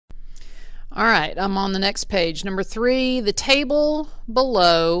All right, I'm on the next page. Number 3, the table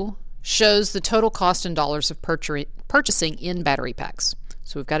below shows the total cost in dollars of purchasing in battery packs.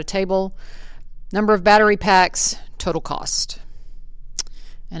 So we've got a table, number of battery packs, total cost.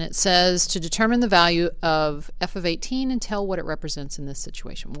 And it says to determine the value of f of 18 and tell what it represents in this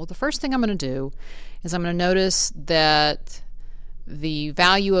situation. Well, the first thing I'm going to do is I'm going to notice that the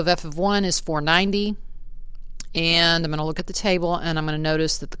value of f of 1 is 490. And I'm going to look at the table and I'm going to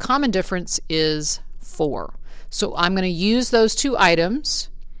notice that the common difference is 4. So I'm going to use those two items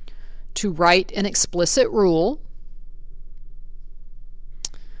to write an explicit rule.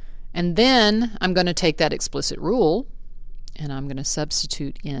 And then I'm going to take that explicit rule and I'm going to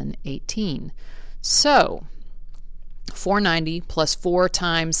substitute in 18. So 490 plus 4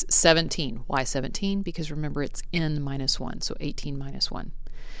 times 17. Why 17? Because remember it's n minus 1, so 18 minus 1.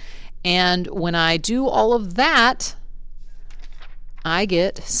 And when I do all of that, I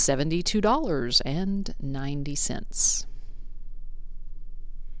get $72.90.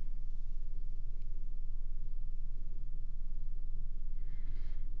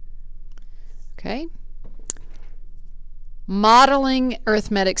 Okay. Modeling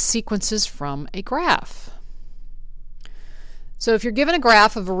arithmetic sequences from a graph. So if you're given a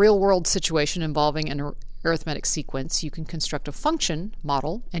graph of a real-world situation involving an arithmetic sequence, you can construct a function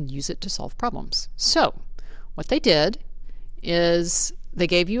model and use it to solve problems. So what they did is they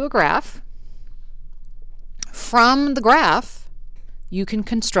gave you a graph. From the graph, you can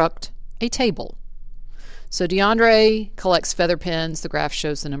construct a table. So DeAndre collects feather pens. The graph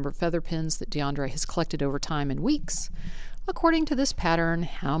shows the number of feather pens that DeAndre has collected over time in weeks. According to this pattern,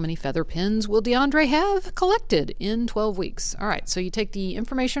 how many feather pens will DeAndre have collected in 12 weeks? All right, so you take the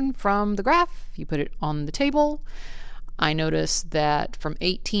information from the graph, you put it on the table. I notice that from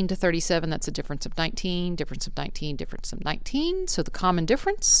 18 to 37, that's a difference of 19, difference of 19, difference of 19. So the common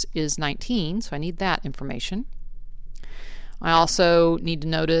difference is 19, so I need that information. I also need to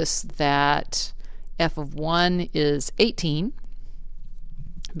notice that f of 1 is 18,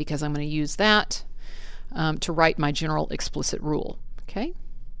 because I'm going to use that to write my general explicit rule. Okay,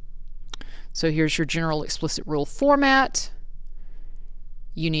 so here's your general explicit rule format.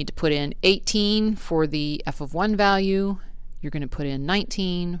 You need to put in 18 for the f of 1 value. You're going to put in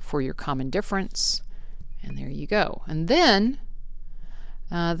 19 for your common difference, and there you go. And then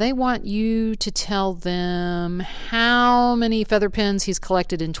they want you to tell them how many feather pens he's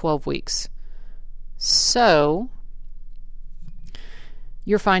collected in 12 weeks. So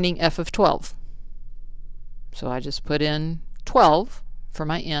you're finding f of 12. So I just put in 12 for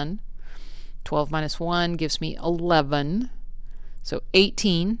my n. 12 minus 1 gives me 11. So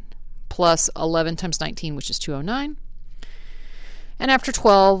 18 plus 11 times 19, which is 209. And after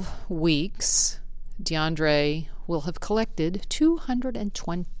 12 weeks, DeAndre will have collected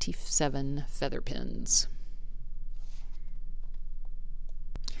 227 feather pens.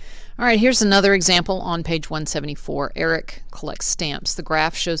 All right, here's another example on page 174. Eric collects stamps. The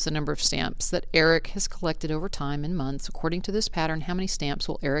graph shows the number of stamps that Eric has collected over time in months. According to this pattern, how many stamps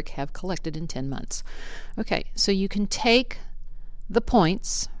will Eric have collected in 10 months? Okay, so you can take the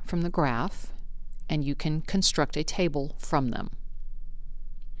points from the graph and you can construct a table from them.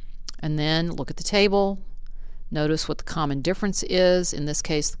 And then look at the table. Notice what the common difference is. In this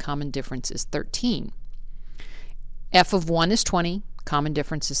case, the common difference is 13. F of 1 is 20. Common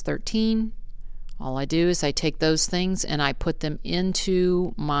difference is 13. All I do is I take those things and I put them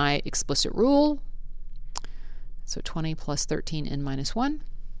into my explicit rule. So 20 plus 13 n minus 1.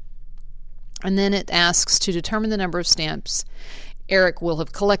 And then it asks to determine the number of stamps Eric will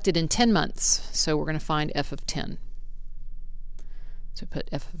have collected in 10 months. So we're going to find f of 10. So put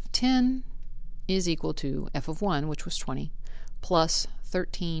f of 10 is equal to f of 1, which was 20, plus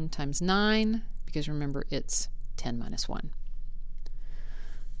 13 times 9, because remember it's 10 minus 1.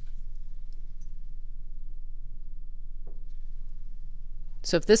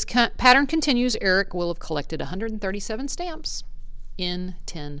 So if this pattern continues, Eric will have collected 137 stamps in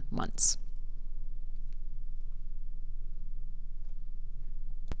 10 months.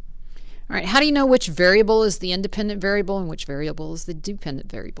 All right, how do you know which variable is the independent variable and which variable is the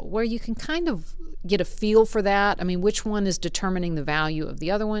dependent variable? Well, you can kind of get a feel for that. I mean, which one is determining the value of the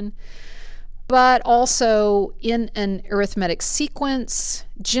other one? But also in an arithmetic sequence,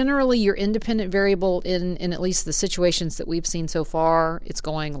 generally your independent variable in at least the situations that we've seen so far, it's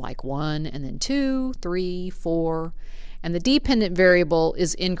going like 1 and then 2, 3, 4. And the dependent variable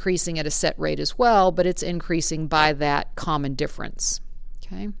is increasing at a set rate as well, but it's increasing by that common difference.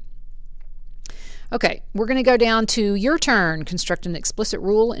 Okay. Okay, we're going to go down to your turn. Construct an explicit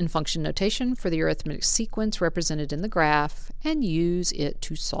rule in function notation for the arithmetic sequence represented in the graph and use it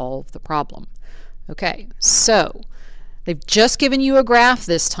to solve the problem. Okay, so they've just given you a graph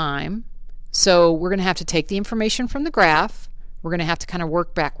this time, so we're going to have to take the information from the graph. We're going to have to kind of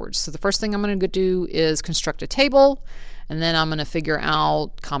work backwards. So the first thing I'm going to do is construct a table, and then I'm going to figure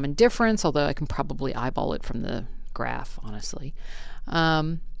out common difference, although I can probably eyeball it from the graph, honestly.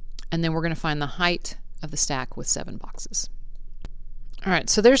 And then we're going to find the height of the stack with 7 boxes. All right,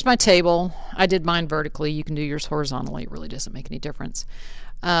 so there's my table. I did mine vertically. You can do yours horizontally. It really doesn't make any difference.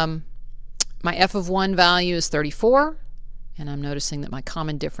 My f of 1 value is 34, and I'm noticing that my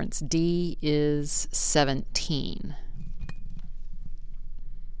common difference, D, is 17.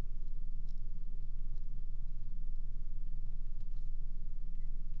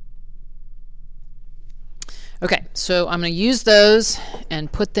 Okay, so I'm going to use those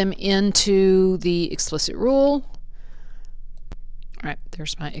and put them into the explicit rule. All right,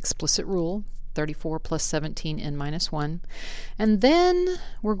 there's my explicit rule, 34 plus 17 n minus 1. And then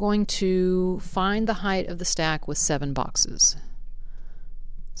we're going to find the height of the stack with 7 boxes.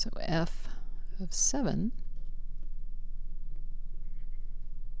 So f of 7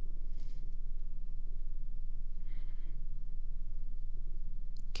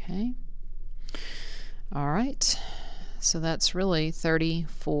 okay. All right, so that's really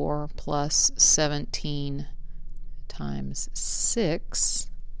 34 plus 17 times 6.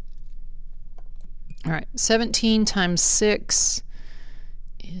 All right, 17 times 6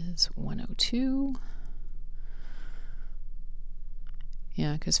 is 102.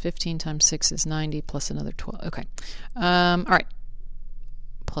 Yeah, because 15 times 6 is 90 plus another 12. Okay. All right,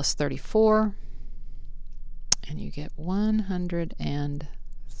 plus 34, and you get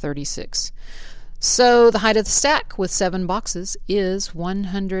 136. So the height of the stack with 7 boxes is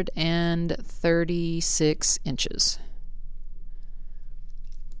 136 inches.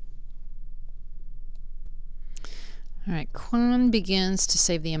 All right, Quan begins to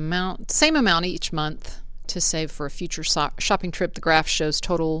save the same amount each month to save for a future shopping trip. The graph shows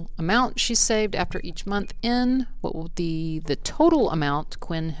total amount she saved after each month in what will be the total amount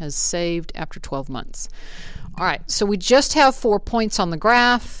Quinn has saved after 12 months. All right, so we just have 4 points on the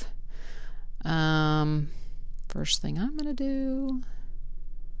graph. First thing I'm going to do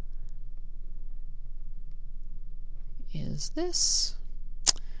is this.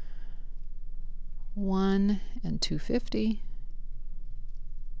 1 and 250,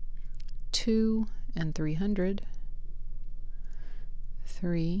 2 and 300,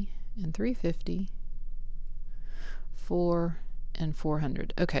 3 and 350, 4 and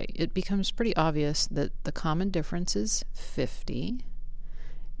 400. Okay, it becomes pretty obvious that the common difference is 50,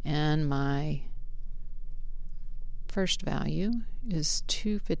 and my first value is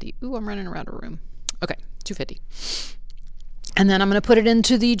 250. Ooh, I'm running around a room. Okay, 250. And then I'm going to put it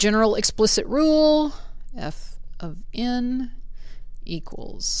into the general explicit rule. F of n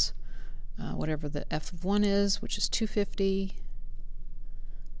equals whatever the f of 1 is, which is 250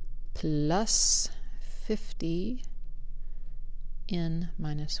 plus 50 n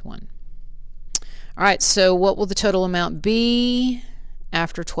minus 1. All right, so what will the total amount be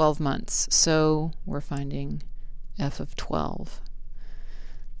after 12 months? So we're finding f of 12.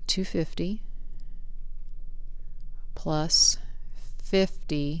 250 plus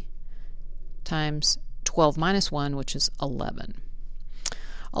 50 times 12 minus 1, which is 11.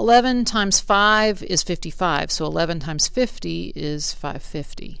 11 times 5 is 55, so 11 times 50 is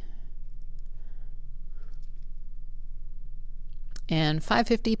 550. And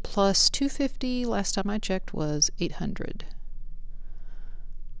 550 plus 250, last time I checked, was 800.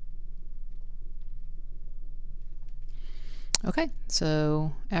 Okay,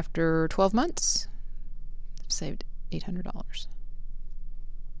 so after 12 months, I've saved $800.